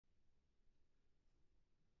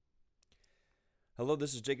Hello,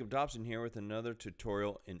 this is Jacob Dobson here with another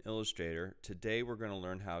tutorial in Illustrator. Today we're going to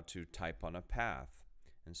learn how to type on a path.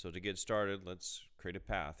 And so to get started, let's create a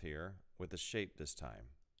path here with a shape this time.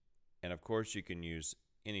 And of course you can use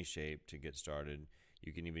any shape to get started.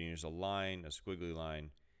 You can even use a line, a squiggly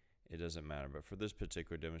line. It doesn't matter. But for this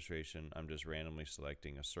particular demonstration, I'm just randomly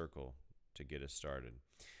selecting a circle to get us started.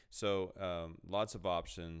 So lots of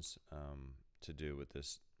options to do with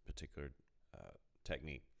this particular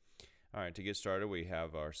technique. Alright, to get started we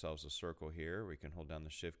have ourselves a circle here. We can hold down the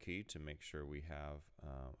shift key to make sure we have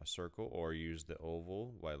a circle, or use the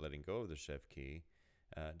oval while letting go of the shift key.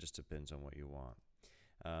 It just depends on what you want.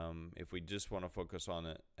 If we just want to focus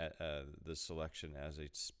on the selection as a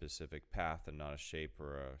specific path and not a shape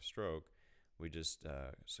or a stroke, we just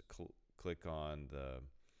click on the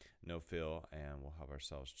no fill and we'll have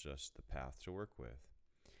ourselves just the path to work with.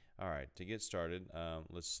 Alright, to get started,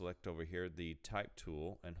 let's select over here the type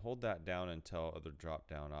tool and hold that down until other drop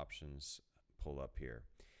down options pull up here.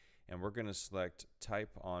 And we're going to select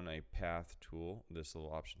type on a path tool, this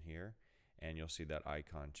little option here, and you'll see that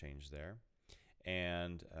icon change there.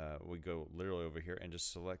 And we go literally over here and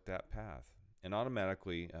just select that path, and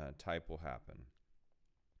automatically type will happen.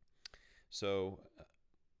 So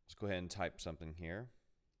let's go ahead and type something here.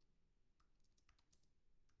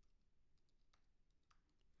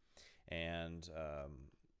 And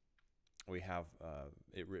we have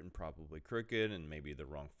it written probably crooked and maybe the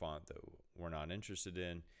wrong font that we're not interested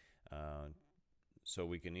in. So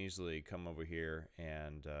we can easily come over here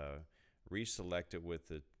and reselect it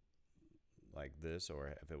with it like this,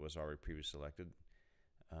 or if it was already previously selected,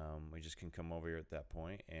 we just can come over here at that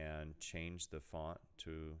point and change the font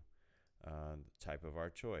to the type of our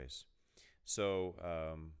choice.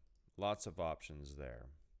 So lots of options there.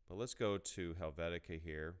 But let's go to Helvetica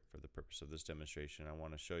here for the purpose of this demonstration. I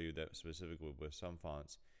want to show you that specifically with some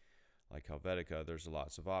fonts like Helvetica, there's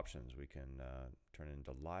lots of options. We can turn it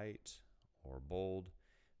into light or bold.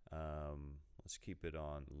 Let's keep it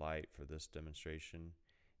on light for this demonstration,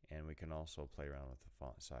 and we can also play around with the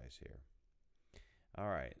font size here.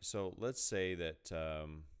 Alright, so let's say that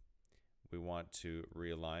we want to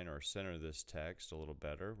realign or center this text a little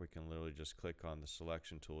better. We can literally just click on the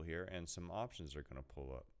selection tool here and some options are going to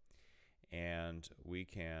pull up. And we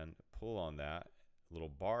can pull on that little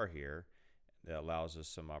bar here that allows us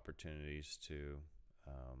some opportunities to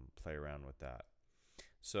play around with that.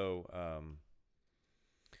 So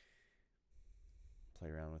play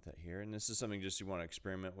around with that here, and this is something just you want to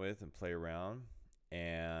experiment with and play around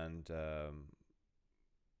and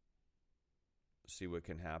see what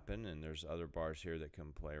can happen. And there's other bars here that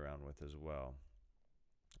can play around with as well.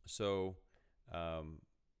 So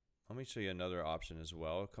let me show you another option as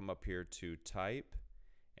well. Come up here to type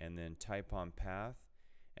and then type on path,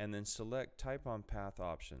 and then select type on path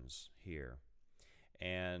options here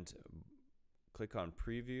and click on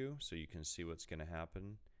preview so you can see what's going to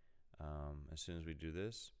happen as soon as we do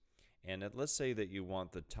this. And let's say that you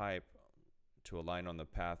want the type to align on the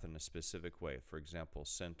path in a specific way, for example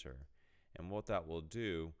center, and what that will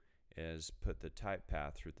do is put the type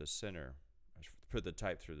path through the center, put the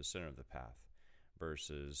type through the center of the path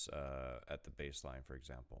versus at the baseline, for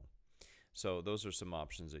example. So those are some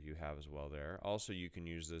options that you have as well there. Also, you can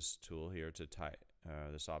use this tool here to type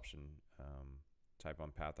this option, type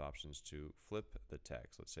on path options, to flip the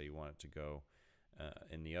text. Let's say you want it to go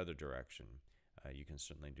in the other direction. You can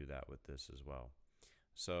certainly do that with this as well.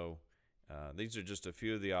 So these are just a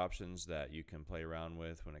few of the options that you can play around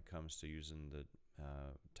with when it comes to using the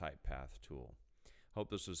type path tool.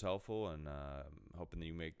 Hope this was helpful, and hoping that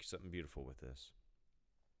you make something beautiful with this.